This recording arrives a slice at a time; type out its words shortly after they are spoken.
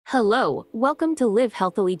Hello, welcome to Live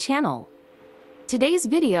Healthily channel. Today's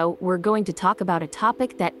video, we're going to talk about a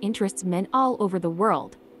topic that interests men all over the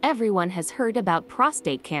world. Everyone has heard about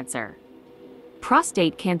prostate cancer.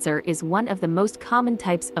 Prostate cancer is one of the most common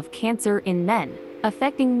types of cancer in men,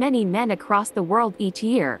 affecting many men across the world each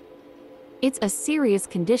year. It's a serious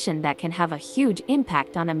condition that can have a huge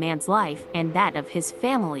impact on a man's life and that of his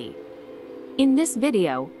family. In this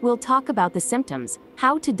video, we'll talk about the symptoms,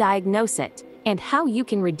 how to diagnose it, and how you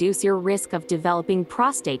can reduce your risk of developing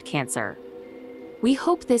prostate cancer. We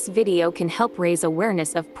hope this video can help raise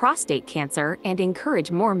awareness of prostate cancer and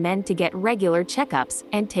encourage more men to get regular checkups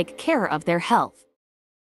and take care of their health.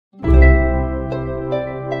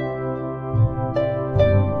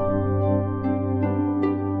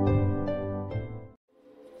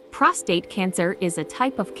 Prostate cancer is a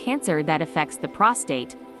type of cancer that affects the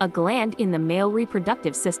prostate, a gland in the male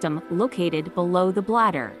reproductive system located below the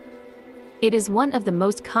bladder. It is one of the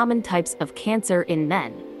most common types of cancer in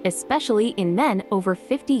men, especially in men over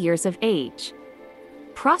 50 years of age.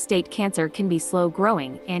 Prostate cancer can be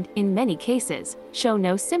slow-growing and, in many cases, show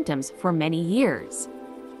no symptoms for many years.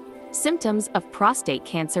 Symptoms of prostate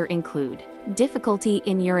cancer include difficulty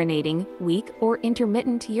in urinating, weak or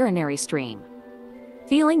intermittent urinary stream,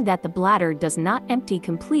 feeling that the bladder does not empty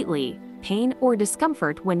completely, pain or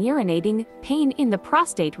discomfort when urinating, pain in the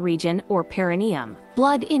prostate region or perineum,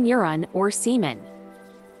 blood in urine or semen.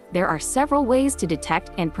 There are several ways to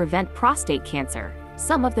detect and prevent prostate cancer.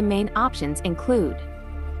 Some of the main options include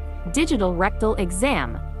digital rectal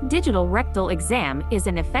exam. Digital rectal exam is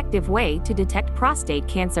an effective way to detect prostate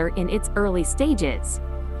cancer in its early stages.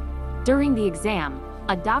 During the exam,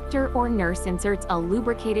 a doctor or nurse inserts a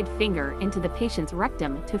lubricated finger into the patient's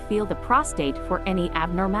rectum to feel the prostate for any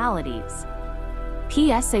abnormalities.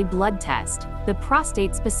 PSA blood test. The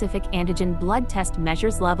prostate-specific antigen blood test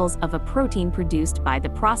measures levels of a protein produced by the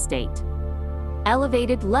prostate.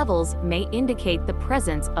 Elevated levels may indicate the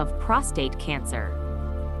presence of prostate cancer.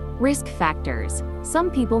 Risk factors.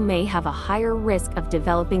 Some people may have a higher risk of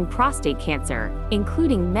developing prostate cancer,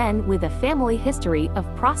 including men with a family history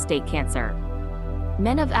of prostate cancer.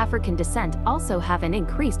 Men of African descent also have an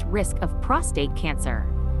increased risk of prostate cancer.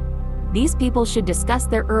 These people should discuss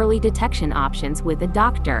their early detection options with a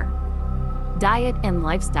doctor. Diet and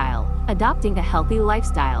lifestyle. Adopting a healthy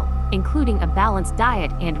lifestyle, including a balanced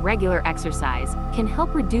diet and regular exercise, can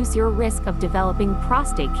help reduce your risk of developing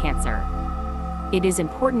prostate cancer. It is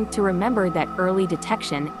important to remember that early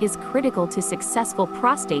detection is critical to successful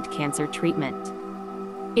prostate cancer treatment.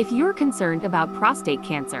 If you're concerned about prostate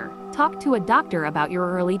cancer, talk to a doctor about your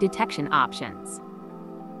early detection options.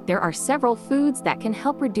 There are several foods that can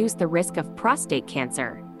help reduce the risk of prostate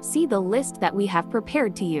cancer. See the list that we have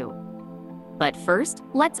prepared to you. But first,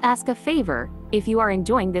 let's ask a favor. If you are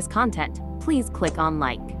enjoying this content, please click on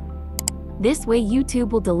like. This way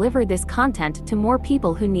YouTube will deliver this content to more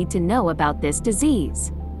people who need to know about this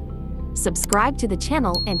disease. Subscribe to the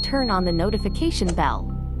channel and turn on the notification bell.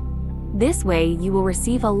 This way you will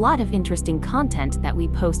receive a lot of interesting content that we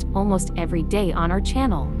post almost every day on our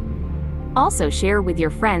channel. Also share with your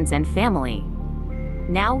friends and family.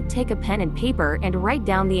 Now take a pen and paper and write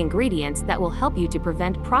down the ingredients that will help you to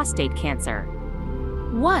prevent prostate cancer.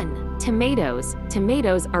 1. Tomatoes.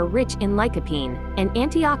 Tomatoes are rich in lycopene, an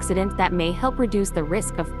antioxidant that may help reduce the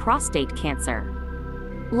risk of prostate cancer.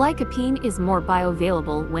 Lycopene is more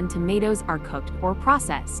bioavailable when tomatoes are cooked or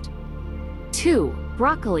processed. 2.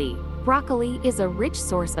 Broccoli. Broccoli is a rich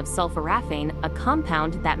source of sulforaphane, a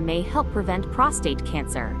compound that may help prevent prostate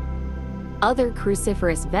cancer. Other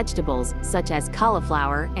cruciferous vegetables, such as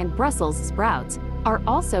cauliflower and Brussels sprouts, are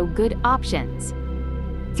also good options.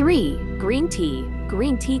 3. Green tea.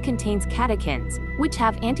 Green tea contains catechins, which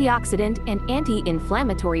have antioxidant and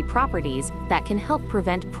anti-inflammatory properties that can help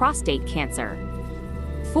prevent prostate cancer.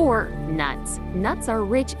 4. Nuts. Nuts are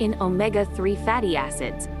rich in omega-3 fatty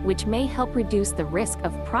acids, which may help reduce the risk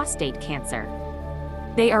of prostate cancer.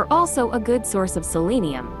 They are also a good source of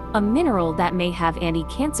selenium, a mineral that may have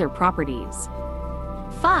anti-cancer properties.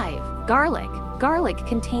 5. Garlic. Garlic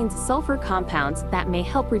contains sulfur compounds that may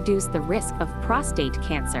help reduce the risk of prostate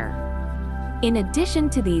cancer. In addition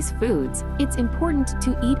to these foods, it's important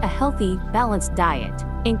to eat a healthy, balanced diet,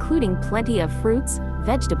 including plenty of fruits,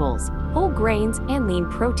 vegetables, whole grains, and lean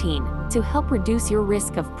protein, to help reduce your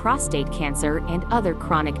risk of prostate cancer and other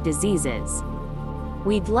chronic diseases.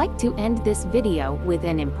 We'd like to end this video with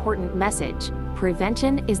an important message.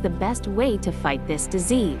 Prevention is the best way to fight this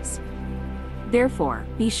disease. Therefore,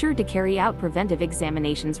 be sure to carry out preventive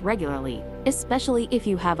examinations regularly, especially if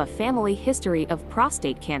you have a family history of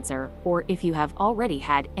prostate cancer or if you have already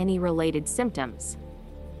had any related symptoms.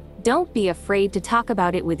 Don't be afraid to talk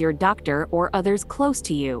about it with your doctor or others close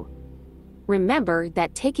to you. Remember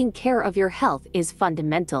that taking care of your health is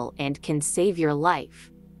fundamental and can save your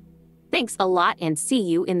life. Thanks a lot and see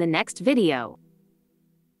you in the next video.